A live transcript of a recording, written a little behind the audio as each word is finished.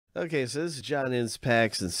Okay, so this is John N's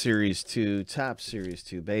packs in Series 2, Top Series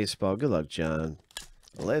 2 baseball. Good luck, John.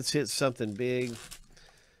 Let's hit something big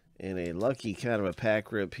and a lucky kind of a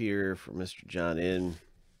pack rip here for Mr. John N.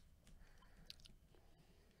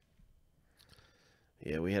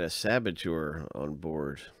 Yeah, we had a saboteur on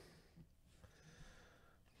board.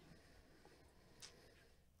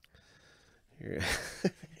 Here.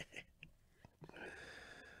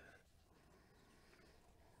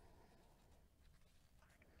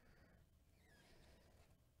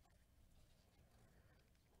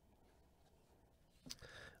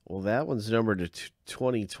 Well, that one's numbered to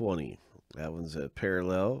 2020. That one's a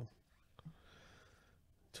parallel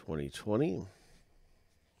 2020.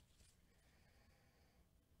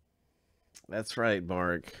 That's right,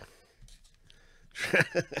 Mark.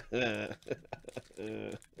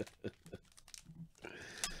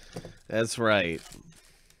 That's right.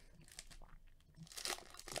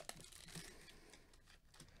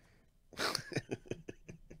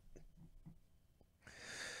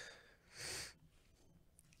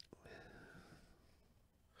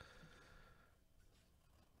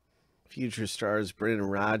 Future stars Brendan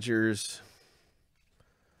Rodgers.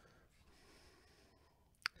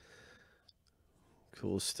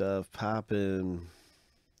 Cool stuff popping.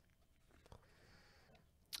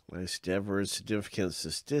 Nice Denver significant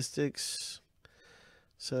statistics.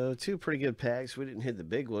 So, two pretty good packs. We didn't hit the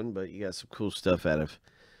big one, but you got some cool stuff out of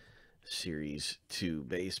Series 2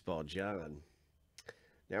 Baseball, John.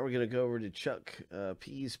 Now we're going to go over to Chuck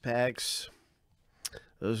P's packs.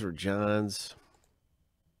 Those were John's.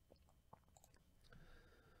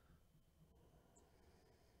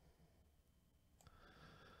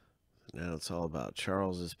 Now it's all about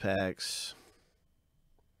Charles's packs.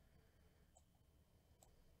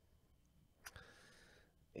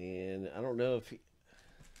 And I don't know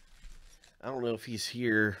if he's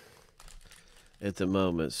here at the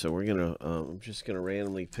moment, so we're gonna I'm just gonna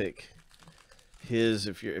randomly pick his.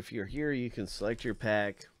 If you're here, you can select your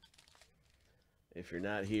pack. If you're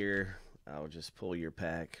not here, I'll just pull your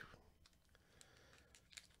pack.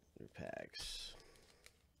 Your packs.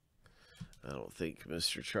 I don't think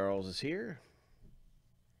Mr. Charles is here.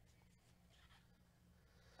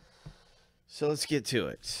 So let's get to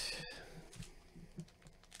it.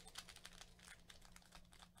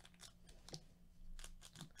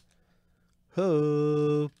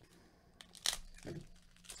 Hope.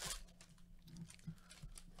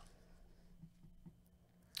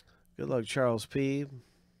 Good luck, Charles P.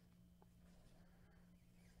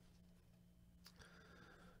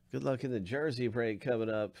 Good luck in the jersey break coming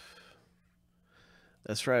up.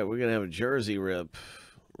 That's right, we're going to have a jersey rip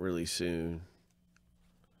really soon.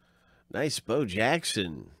 Nice Bo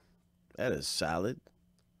Jackson. That is solid.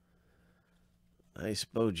 Nice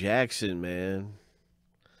Bo Jackson, man.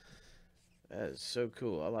 That is so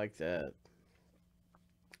cool. I like that.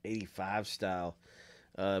 85 style.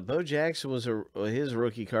 Bo Jackson was his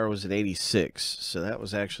rookie card was an 86, so that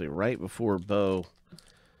was actually right before Bo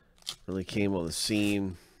really came on the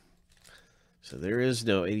scene. So there is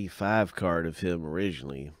no 85 card of him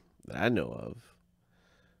originally that I know of.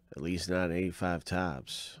 At least not 85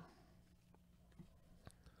 tops.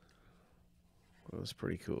 Well, that's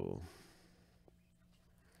pretty cool.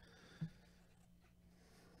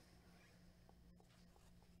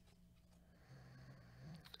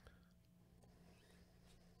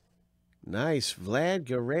 Nice, Vlad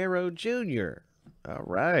Guerrero Jr. All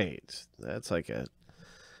right. That's like a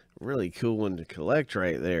really cool one to collect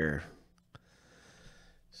right there.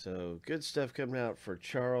 So, good stuff coming out for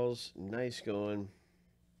Charles. Nice going.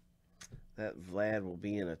 That Vlad will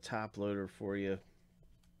be in a top loader for you.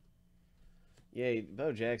 Yeah,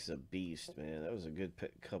 Bo Jackson's a beast, man. That was a good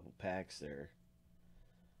couple packs there.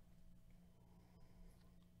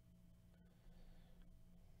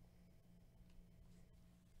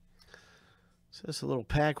 So, that's a little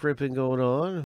pack ripping going on.